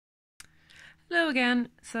Hello again.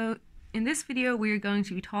 So in this video we are going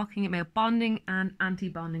to be talking about bonding and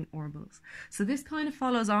antibonding orbitals. So this kind of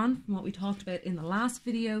follows on from what we talked about in the last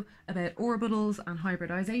video about orbitals and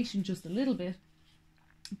hybridization just a little bit.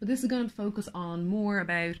 But this is going to focus on more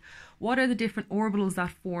about what are the different orbitals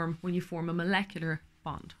that form when you form a molecular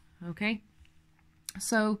bond. Okay?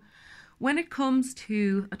 So when it comes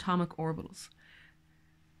to atomic orbitals,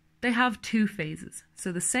 they have two phases.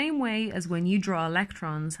 So the same way as when you draw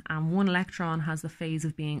electrons and one electron has the phase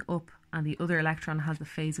of being up and the other electron has the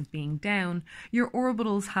phase of being down, your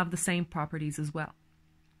orbitals have the same properties as well.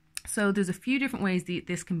 So there's a few different ways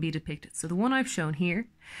this can be depicted. So the one I've shown here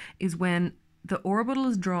is when the orbital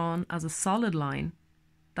is drawn as a solid line,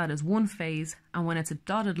 that is one phase, and when it's a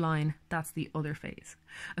dotted line, that's the other phase.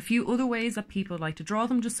 A few other ways that people like to draw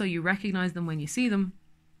them, just so you recognize them when you see them.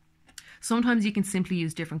 Sometimes you can simply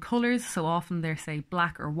use different colors, so often they're, say,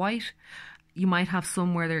 black or white. You might have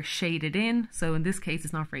some where they're shaded in, so in this case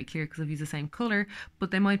it's not very clear because I've used the same color,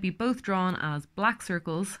 but they might be both drawn as black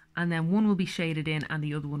circles and then one will be shaded in and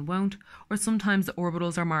the other one won't, or sometimes the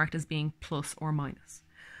orbitals are marked as being plus or minus.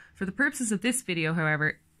 For the purposes of this video,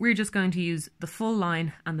 however, we're just going to use the full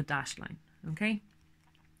line and the dashed line, okay?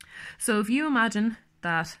 So if you imagine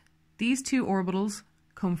that these two orbitals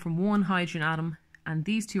come from one hydrogen atom and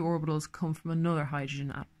these two orbitals come from another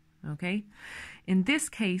hydrogen atom, okay? In this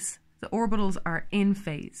case, the orbitals are in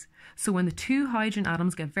phase. So when the two hydrogen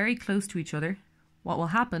atoms get very close to each other, what will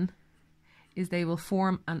happen is they will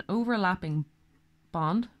form an overlapping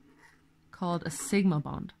bond called a sigma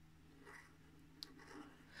bond.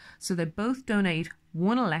 So they both donate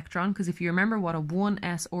one electron, because if you remember what a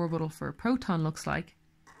 1s orbital for a proton looks like,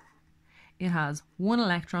 it has one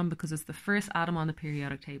electron because it's the first atom on the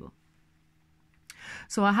periodic table.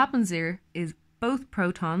 So what happens here is both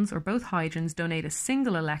protons, or both hydrogens, donate a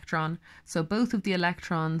single electron, so both of the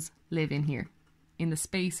electrons live in here, in the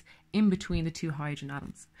space in between the two hydrogen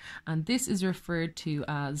atoms. And this is referred to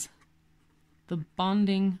as the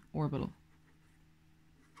bonding orbital.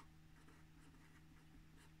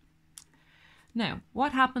 Now,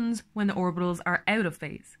 what happens when the orbitals are out of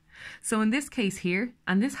phase? So in this case here,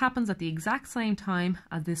 and this happens at the exact same time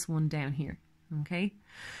as this one down here, okay?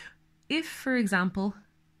 If, for example,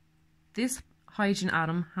 this hydrogen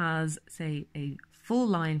atom has, say, a full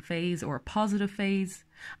line phase or a positive phase,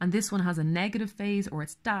 and this one has a negative phase or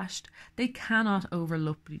it's dashed, they cannot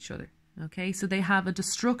overlap with each other, okay? So they have a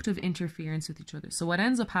destructive interference with each other. So what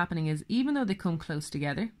ends up happening is, even though they come close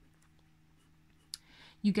together,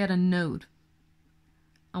 you get a node.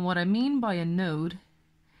 And what I mean by a node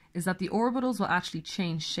is that the orbitals will actually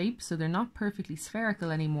change shape, so they're not perfectly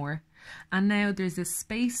spherical anymore. And now there's this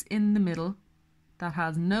space in the middle that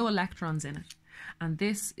has no electrons in it. And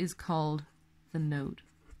this is called the node.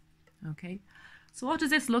 Okay, so what does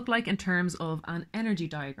this look like in terms of an energy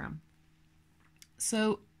diagram?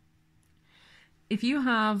 So if you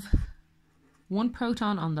have one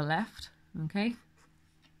proton on the left, okay,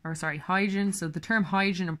 or sorry, hydrogen. So the term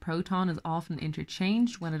hydrogen and proton is often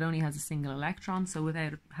interchanged when it only has a single electron, so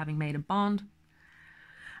without having made a bond.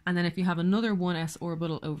 And then if you have another 1s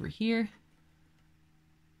orbital over here,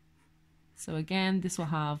 so again, this will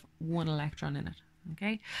have one electron in it,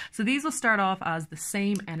 okay? So these will start off as the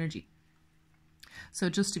same energy. So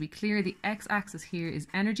just to be clear, the x-axis here is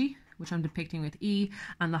energy, which I'm depicting with E,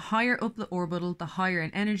 and the higher up the orbital, the higher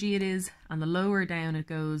in energy it is, and the lower down it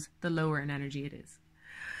goes, the lower in energy it is.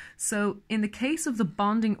 So in the case of the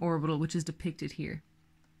bonding orbital, which is depicted here,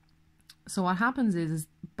 so what happens is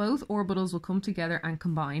both orbitals will come together and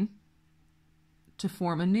combine to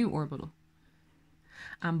form a new orbital.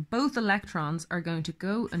 And both electrons are going to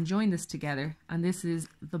go and join this together, and this is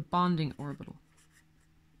the bonding orbital.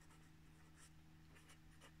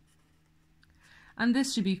 And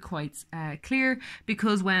this should be quite clear,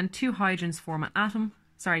 because when two hydrogens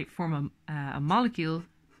form a molecule,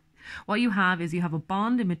 what you have is you have a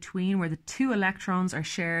bond in between where the two electrons are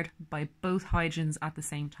shared by both hydrogens at the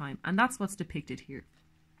same time. And that's what's depicted here.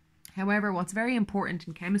 However, what's very important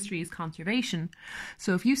in chemistry is conservation.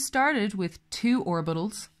 So if you started with two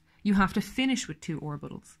orbitals, you have to finish with two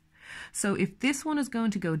orbitals. So if this one is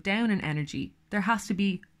going to go down in energy, there has to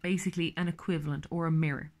be basically an equivalent or a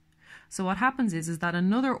mirror. So what happens is that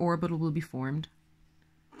another orbital will be formed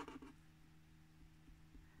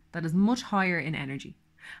that is much higher in energy.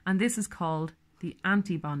 And this is called the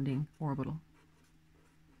antibonding orbital.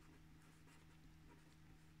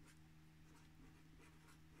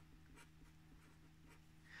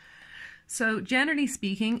 So generally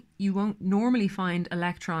speaking, you won't normally find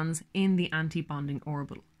electrons in the antibonding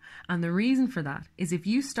orbital. And the reason for that is if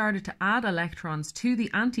you started to add electrons to the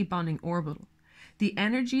antibonding orbital, The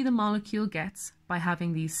energy the molecule gets by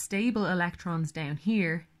having these stable electrons down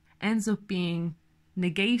here ends up being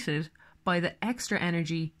negated by the extra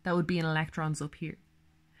energy that would be in electrons up here.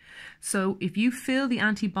 So if you fill the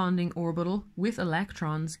antibonding orbital with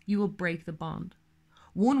electrons, you will break the bond.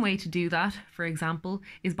 One way to do that, for example,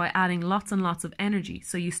 is by adding lots and lots of energy.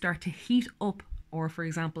 So you start to heat up, or for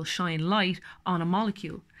example, shine light on a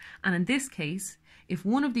molecule. And in this case, if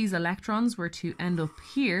one of these electrons were to end up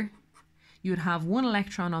here, you would have one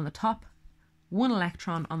electron on the top, one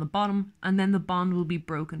electron on the bottom, and then the bond will be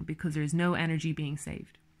broken because there's no energy being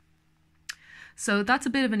saved. So that's a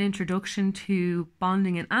bit of an introduction to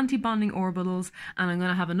bonding and antibonding orbitals, and I'm going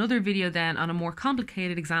to have another video then on a more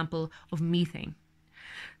complicated example of methane.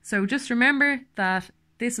 So just remember that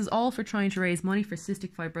this is all for trying to raise money for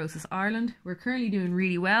Cystic Fibrosis Ireland. We're currently doing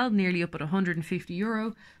really well, nearly up at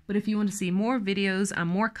 €150, but if you want to see more videos and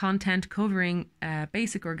more content covering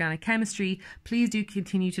basic organic chemistry, please do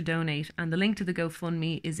continue to donate, and the link to the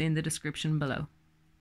GoFundMe is in the description below.